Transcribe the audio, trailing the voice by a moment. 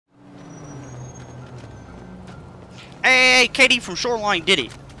Hey, Katie from Shoreline did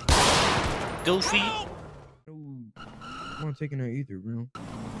it. Goofy. I'm not taking that either, bro.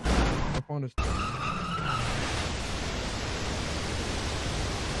 I found this.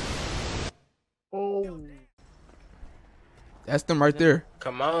 Oh. That's them right there.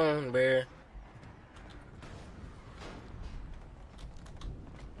 Come on, man.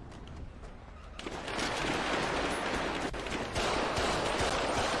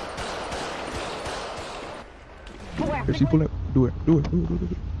 If she pull up, do it. Come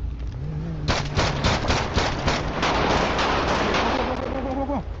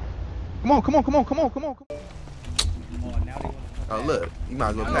on. Oh look, you might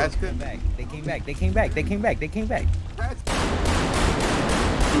as well pass it. They came back.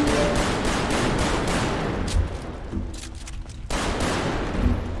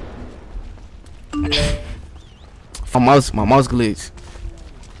 My mouse glitched.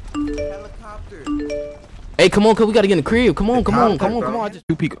 Helicopter. Hey, come on, cause we gotta get in the crib. Come on. I just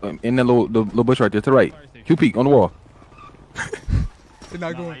Q peek in that little bush right there to the right. Q peek on the wall. They're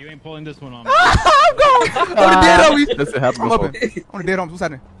not going. You ain't pulling this one on. I'm going. On the dead homies. That's what happened before. On the dead homies. What's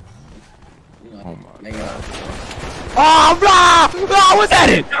happening? Oh my God. Oh, blah! What's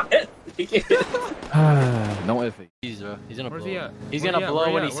that? No effort. He's gonna Where's blow. he at? He's gonna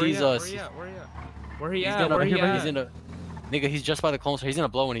blow when he sees us. Where he at? He's in the. Nigga, he's just by the clone, so he's gonna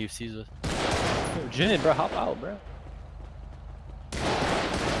blow when he sees us. Yo, Jin, bro, hop out, bro.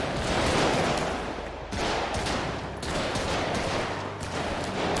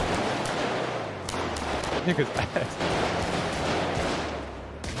 Nigga's ass.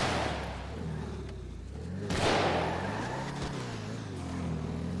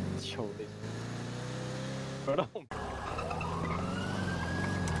 Yo, bro, don't.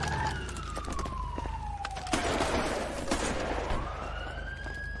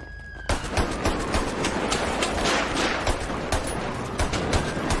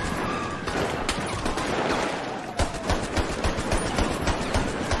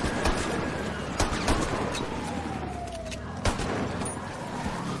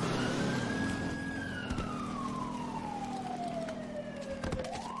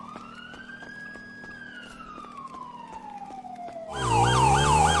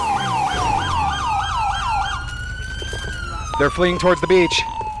 They're fleeing towards the beach.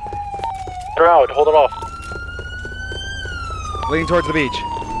 They're out, hold it off. Fleeing towards the beach.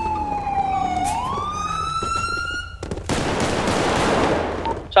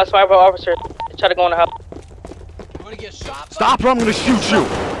 Shots fired by officer. Try to go in the house. You wanna get shot? Stop or I'm gonna shoot you.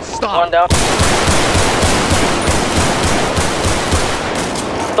 Stop. One down.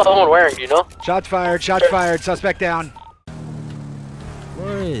 What's someone wearing, do you know? Shots fired. Suspect down.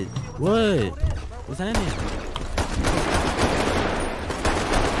 what? What's happening?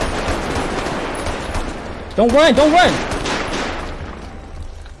 Don't run!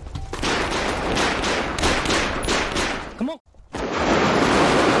 Come on.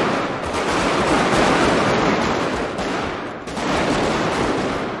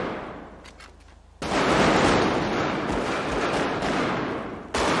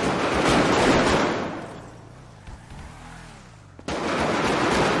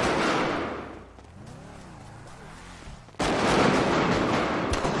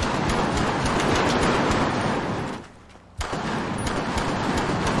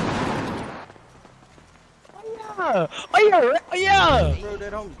 Oh yeah.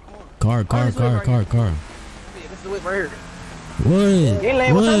 Car. This is the whip right here. What?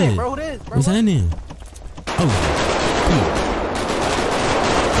 Gangland, what's happening, bro? Who this, bro? What's happening? Oh.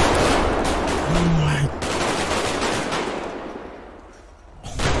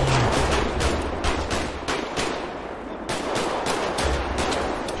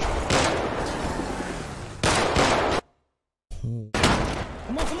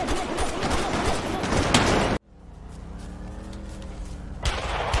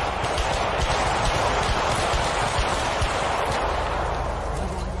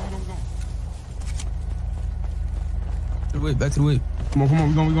 Back to the whip. Come on,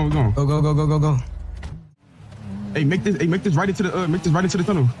 we going. Go. Hey, make this right into the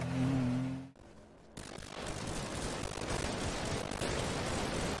tunnel.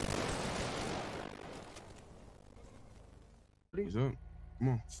 What's up? Come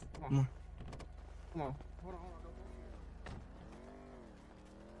on. Hold on. Come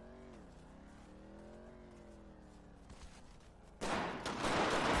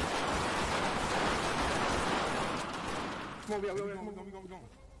on, we going.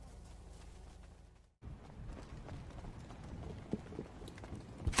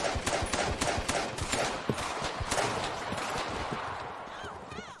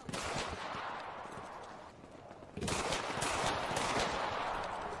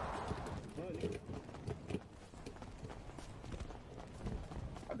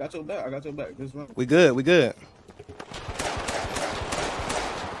 got your back. I got your back. Just run. We good. We good.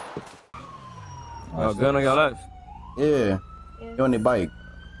 Oh, gun on your left? Yeah. You're on the bike.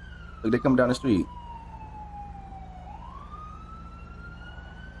 Look, they come down the street.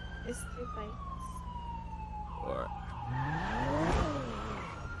 It's 3 bikes. Alright.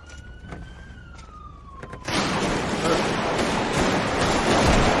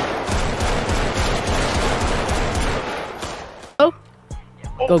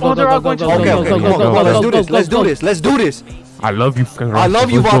 Go, go, go, go, go, go, Okay, go, okay, go, come on, go, come on. go, Let's go, do this. go, Let's go. do this. Let's do this. I love you. I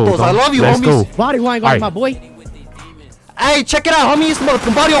love you, Vatos. I love you, Let's homies. go. Body wine guard, Aight. my boy. Hey, check it out, homie. It's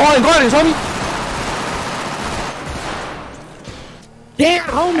motherfucking body of Hawaiian Gardens, homie. Damn,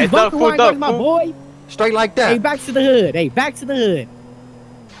 homie. Body wine guard, my boy. Straight like Hey, that. back to the hood. Hey, back to the hood.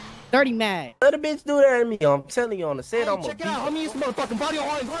 30 mad. Let a bitch do that to me. I'm telling you on the set, I'm Hey, gonna check it beat out, homie. It's motherfucking body of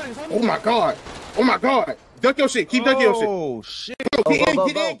Hawaiian Gardens, homie. Oh my god. Oh my god. Duck your shit. Keep ducking your shit. Oh, shit. Go, get in, go,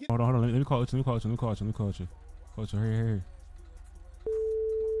 get go. in. Hold on. Let me call you. Coach, here.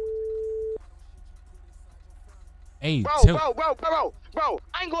 Hey, Bro,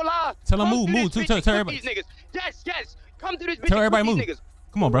 I ain't gonna lie. Tell him Come move, to move. this Tell bitch everybody. with these niggas. Yes. Come to this bitch. Tell everybody with move. these niggas.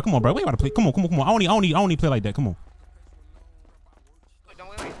 Come on, bro. We gotta play. Come on. I only play like that. Come on. Wait.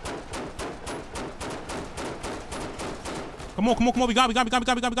 Come on. We got.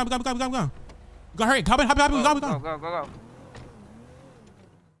 Go hurry. Hop in. We got. Go.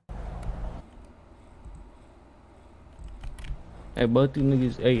 Hey, both these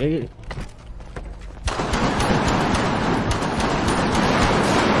niggas. Hey.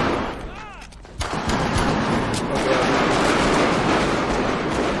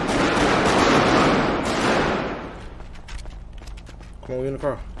 Come on, we in the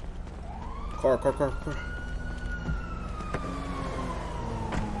car. Car.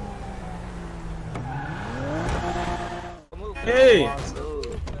 Hey!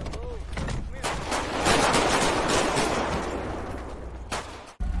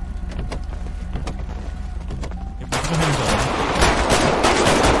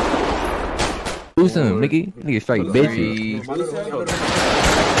 Do something, nigga. Nigga straight bitchy. Bro,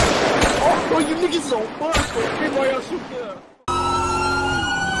 you niggas so much, bro. Hey, boy, y'all shoot here.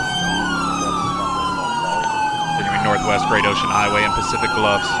 Continuing northwest, Great Ocean Highway and Pacific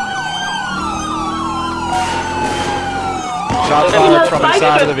Bluffs. Shots fired from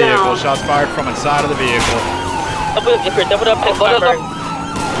inside of the vehicle. Shots fired from inside of the vehicle. Double up,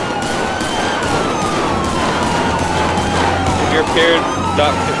 If you're paired,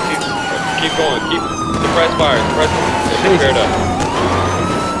 keep going. Keep suppress fire. Get paired up.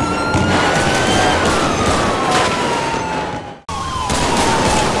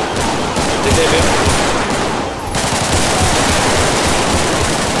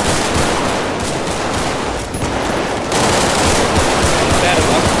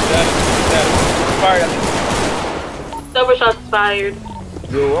 Double shots fired.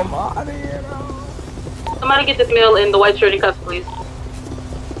 Yo, I'm out of here, bro. Somebody get this male in the white shirt and cuffs, please.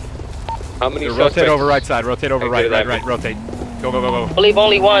 How many Rotate over right side. Rotate over right. Rotate. Go. I believe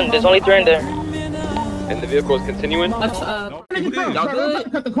only one. There's only 3 in there. And the vehicle is continuing? Y'all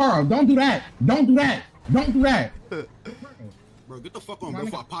good? Cut the car off. Don't do that. Bro, get the fuck on, bro,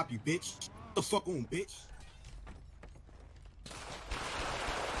 before I pop you, bitch. Get the fuck on, bitch.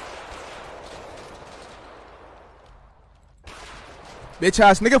 Bitch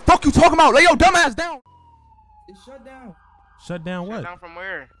ass nigga. Fuck you talking about. Lay your dumb ass down. It's shut down. Shut down what? Down from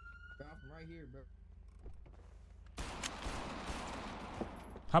where? Down from right here, bro.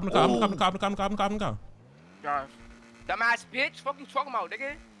 Hop in the car. God. Dumbass bitch. Fuck you talking about,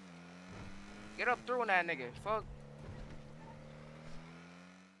 nigga? Get up through on that nigga. Fuck.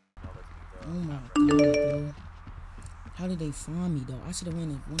 Oh my god, bro. How did they find me, though? I should have went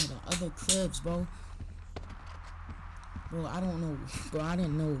in one of the other cribs, bro. Bro, I don't know. Bro, I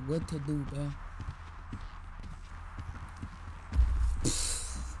didn't know what to do, bro.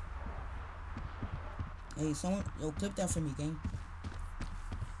 Hey, someone, yo, clip that for me, gang.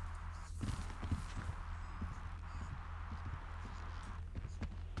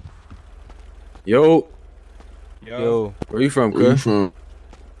 Yo. Where you from, cuz? Where you from?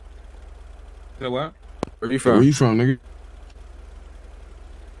 What? Where you from, nigga?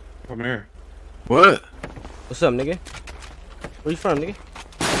 From here. What? What's up, nigga? Where you from, nigga?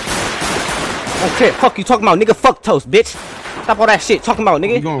 Okay, fuck you talking about, nigga. Fuck toast, bitch. Stop all that shit talking about,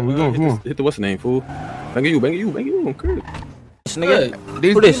 nigga. We going, come on. Hit the what's the name, fool? Bang you. I'm crazy. nigga.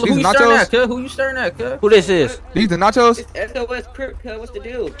 These Who you staring nachos? at, cuz? Who you staring at, cuz? Who this is? These the nachos? SOS Crip, cuz. What's the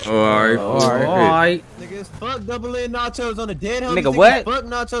deal? Alright. Niggas, fuck double in nachos on the dead homies. Nigga, what? Fuck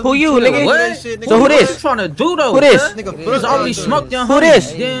nachos. Who you, nigga? What? So who this? What you trying to do though? Who this? Nigga, already smoked your Who homies.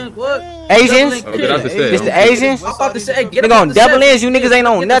 this? Then what? Asians? Oh, get out the set. This the Asians? I'm about to say, get Nigga up on the double set. ends, you niggas ain't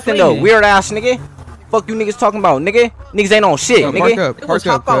on Get the nothing though. flaming. Weird ass nigga. Fuck you niggas talking about, nigga. Niggas ain't on shit, Park nigga. up, It was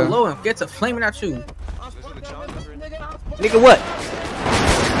park up, hop out cuz. low and get to flaming at you. Nigga what?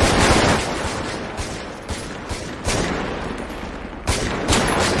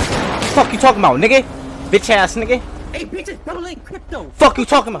 Fuck you talking about, nigga? Bitch ass nigga. Hey, bitches, double in crypto. Fuck you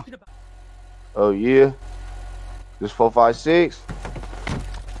talking about. Oh yeah. This 456.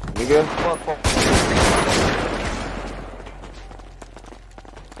 Nigga.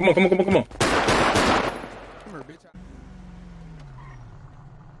 Come on, come on, come on, come on.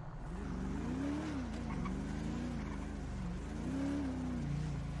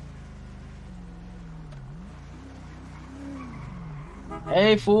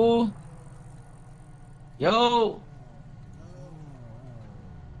 Hey, fool. Yo.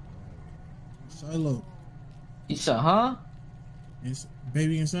 Silo. You said, huh? It's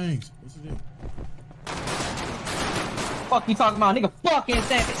Baby and Saints. What's the deal? Fuck you talking about, nigga? Fuck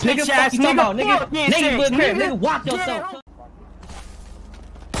insane. Nigga, Bitch fuck ass you talking nigga. about, nigga? Fuck Nigga, insane, good crib. nigga. Nigga, watch yourself.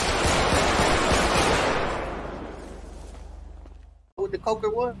 With the coke or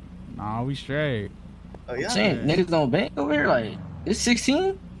what? Nah, we straight. Oh yeah. Saying niggas don't bank over here. Like, it's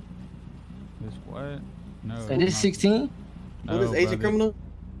 16. This what? No. Say this 16. No, What is Asian brother. criminal?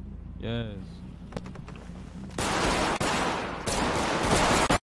 Yes.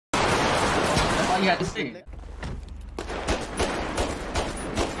 That's all you had to say.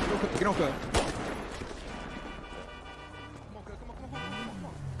 Get on, cuz.